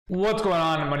What's going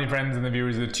on, money friends and the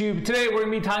viewers of the tube? Today we're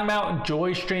going to be talking about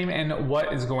Joystream and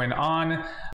what is going on.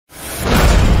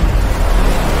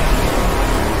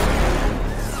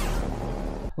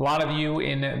 A lot of you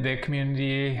in the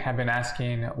community have been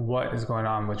asking what is going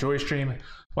on with Joystream.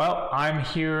 Well, I'm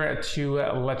here to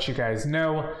let you guys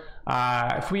know.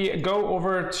 If we go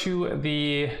over to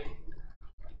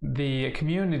the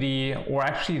community, or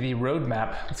actually the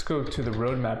roadmap, let's go to the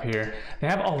roadmap here. They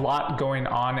have a lot going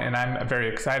on and I'm very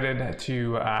excited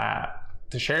to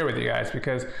share with you guys,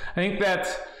 because I think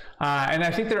that and I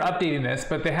think they're updating this,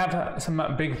 but they have some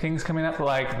big things coming up,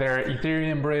 like their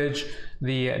Ethereum bridge,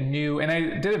 the new, and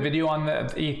I did a video on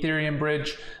the Ethereum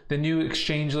bridge, the new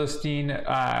exchange listing,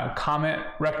 comment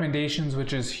recommendations,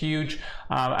 which is huge.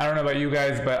 I don't know about you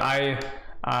guys, but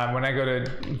when I go to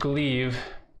Gleev,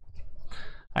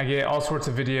 I get all sorts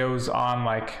of videos on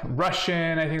like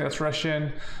Russian, I think that's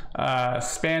Russian,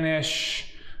 Spanish,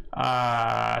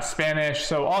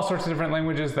 so all sorts of different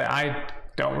languages that I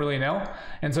don't really know.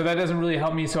 And so that doesn't really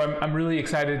help me. So I'm really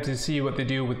excited to see what they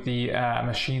do with the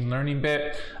machine learning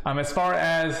bit. As far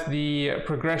as the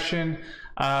progression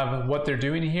of what they're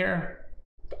doing here,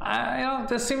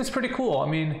 this seems pretty cool. I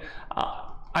mean,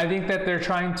 I think that they're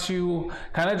trying to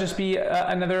kind of just be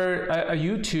another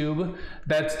YouTube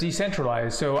that's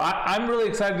decentralized. So I'm really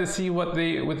excited to see what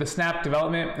with the Snap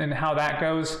development and how that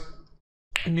goes.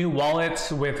 New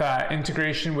wallets with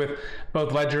integration with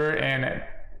both Ledger and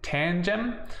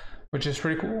Tangem, which is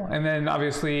pretty cool. And then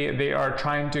obviously they are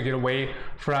trying to get away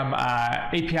from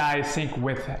API sync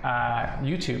with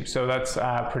YouTube. So that's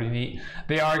pretty neat.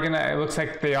 They are it looks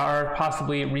like they are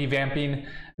possibly revamping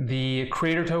the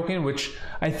creator token, which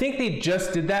I think they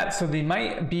just did that. So they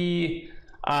might be,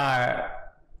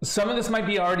 some of this might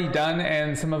be already done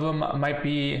and some of them might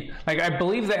be, like, I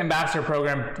believe the ambassador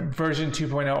program version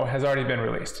 2.0 has already been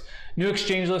released. New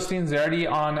exchange listings, they're already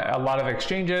on a lot of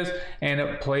exchanges and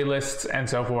playlists and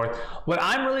so forth. What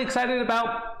I'm really excited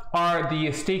about are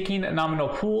the staking nominal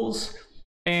pools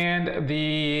and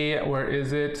the,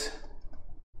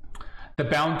 the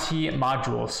bounty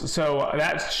modules. So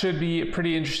that should be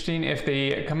pretty interesting if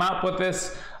they come up with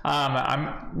this.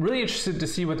 I'm really interested to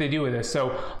see what they do with this.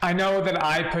 So I know that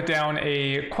I put down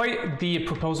quite the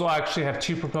proposal. I actually have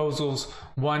two proposals.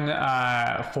 One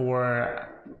for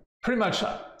pretty much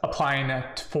applying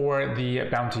for the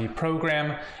bounty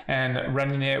program and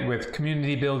running it with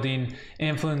community building,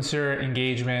 influencer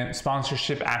engagement,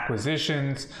 sponsorship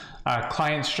acquisitions,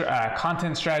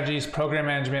 content strategies, program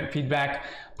management, feedback,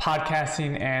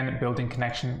 podcasting, and building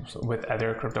connections with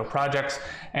other crypto projects.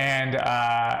 And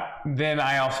then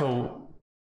I also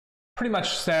pretty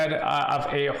much said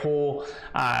of a whole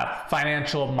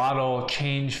financial model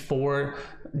change for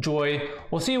Joy.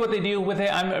 We'll see what they do with it.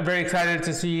 I'm very excited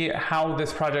to see how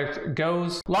this project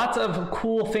goes. Lots of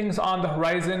cool things on the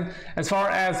horizon. As far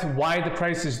as why the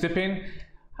price is dipping,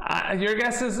 your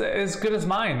guess is as good as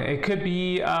mine. It could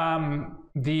be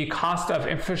the cost of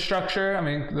infrastructure. I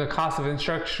mean, the cost of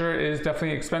infrastructure is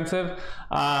definitely expensive.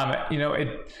 You know,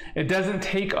 it doesn't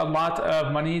take a lot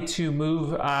of money to move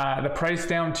the price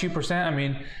down 2%. I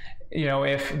mean, you know,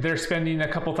 if they're spending a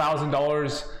couple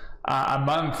 $1,000s a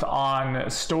month on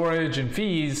storage and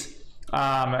fees,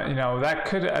 you know, that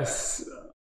could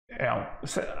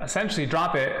essentially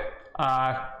drop it,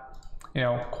 you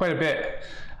know, quite a bit.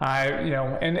 You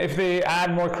know, and if they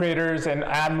add more creators and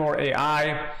add more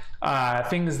AI,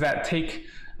 things that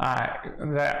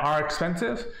that are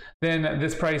expensive, then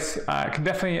this price can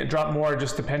definitely drop more,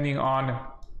 just depending on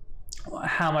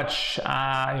how much you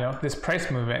know, this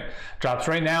price movement drops.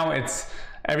 Right now,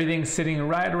 everything's sitting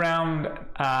right around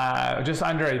just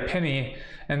under a penny,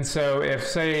 and so if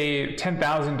say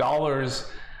 $10,000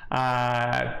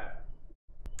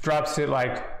 drops it,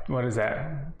 like, what is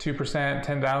that, 2%,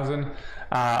 10,000,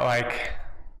 like,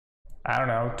 I don't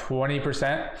know,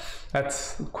 20%.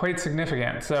 That's quite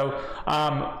significant. So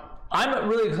I'm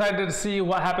really excited to see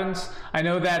what happens. I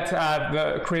know that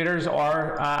the creators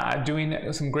are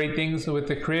doing some great things with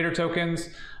the creator tokens.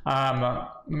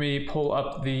 Let me pull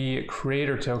up the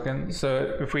creator token.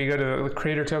 So if we go to the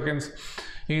creator tokens,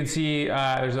 you can see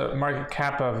there's a market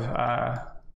cap of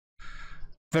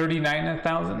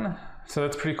 39,000. So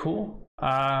that's pretty cool.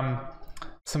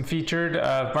 Some featured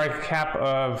market cap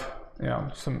of, you know,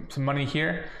 some money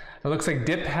here. It looks like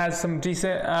Dip has some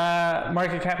decent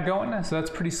market cap going, so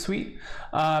that's pretty sweet.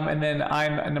 And then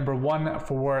I'm #1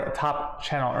 for top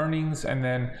channel earnings, and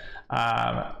then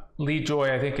Lee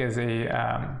Joy, I think, is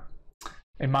a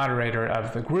moderator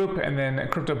of the group, and then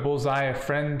Crypto Bullseye, a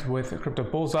friend with Crypto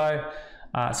Bullseye,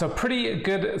 So pretty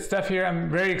good stuff here. I'm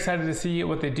very excited to see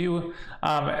what they do.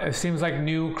 It seems like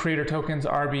new creator tokens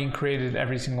are being created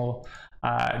every single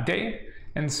day.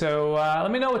 And so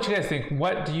let me know what you guys think.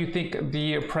 What do you think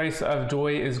the price of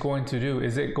Joy is going to do?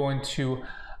 Is it going to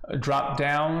drop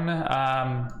down,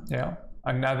 you know,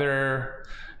 another,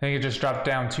 I think it just dropped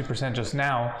down 2% just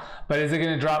now, but is it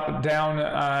going to drop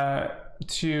down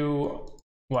to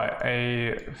what,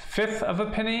 a fifth of a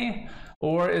penny?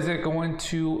 Or is it going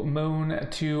to moon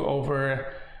to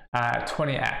over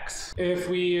 20x? If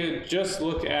we just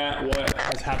look at what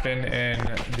has happened in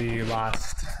the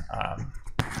last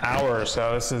hour or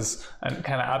so, this is a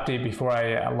kind of update before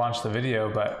I launched the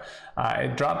video, but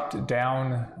it dropped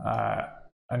down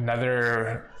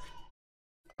another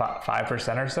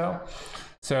 5% or so.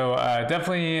 So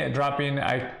definitely dropping.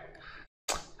 I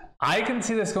can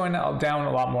see this going down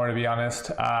a lot more, to be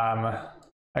honest. I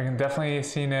can definitely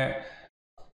see it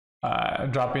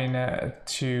dropping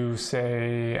to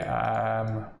say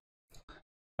a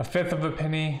fifth of a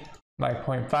penny, like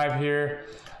 0.5 here,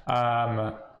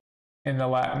 in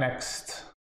the next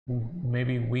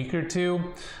maybe week or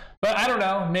two. But I don't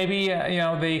know, maybe you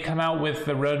know, they come out with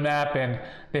the roadmap and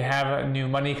they have new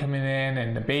money coming in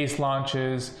and the base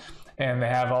launches and they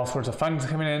have all sorts of funds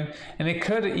coming in, and it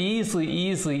could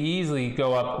easily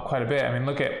go up quite a bit. I mean,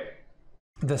 look at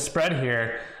the spread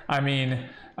here. I mean,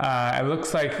 it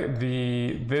looks like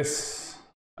this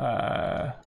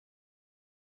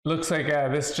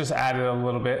just added a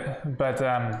little bit, but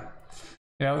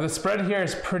you know, the spread here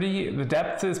is the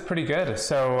depth is pretty good.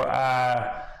 So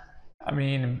I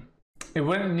mean, it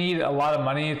wouldn't need a lot of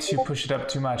money to push it up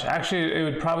too much. Actually, it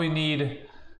would probably need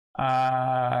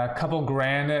a couple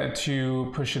grand to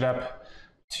push it up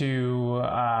to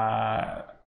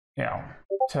you know,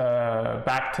 to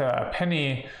back to a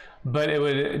penny, but it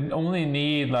would only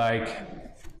need like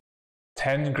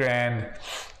 10 grand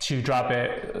to drop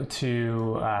it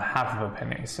to half of a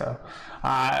penny. So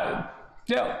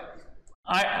yeah,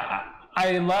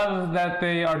 I love that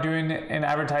they are doing in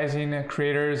advertising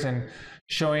creators and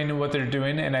showing what they're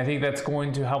doing, and I think that's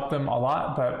going to help them a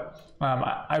lot. But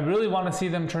I really want to see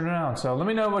them turn around. So let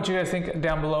me know what you guys think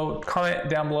down below. Comment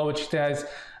down below what you guys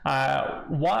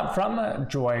want from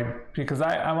Joy, because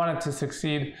I want it to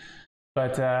succeed.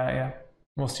 But yeah,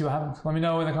 we'll see what happens. Let me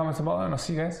know in the comments below, and I'll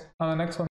see you guys on the next one.